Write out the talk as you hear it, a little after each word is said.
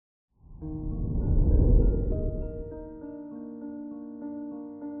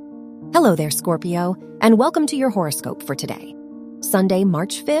Hello there, Scorpio, and welcome to your horoscope for today, Sunday,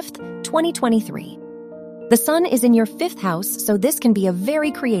 March 5th, 2023. The sun is in your 5th house, so this can be a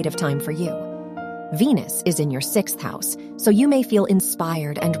very creative time for you. Venus is in your 6th house, so you may feel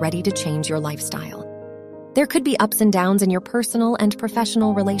inspired and ready to change your lifestyle. There could be ups and downs in your personal and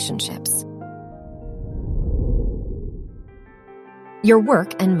professional relationships. Your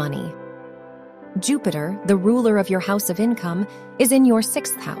work and money. Jupiter, the ruler of your house of income, is in your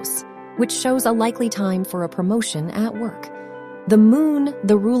 6th house, which shows a likely time for a promotion at work. The moon,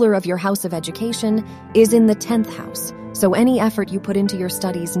 the ruler of your house of education, is in the 10th house, so any effort you put into your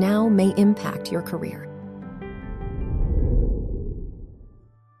studies now may impact your career.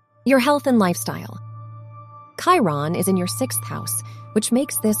 Your health and lifestyle. Chiron is in your 6th house, which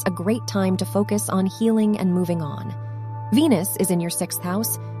makes this a great time to focus on healing and moving on. Venus is in your 6th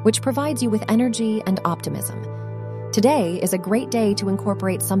house, which provides you with energy and optimism. Today is a great day to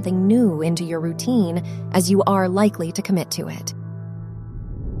incorporate something new into your routine, as you are likely to commit to it.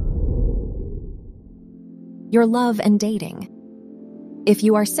 Your love and dating. If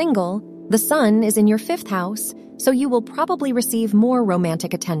you are single, the sun is in your 5th house, so you will probably receive more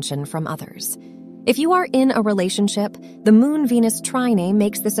romantic attention from others. If you are in a relationship, the Moon-Venus trine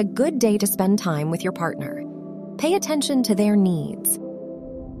makes this a good day to spend time with your partner. Pay attention to their needs.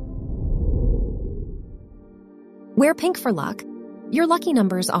 Wear pink for luck. Your lucky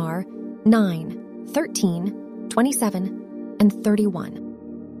numbers are 9, 13, 27, and 31.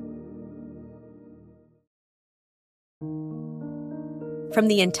 From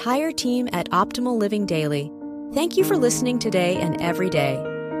the entire team at Optimal Living Daily, thank you for listening today and every day.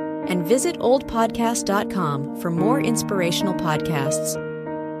 And visit oldpodcast.com for more inspirational podcasts.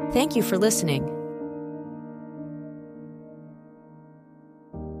 Thank you for listening.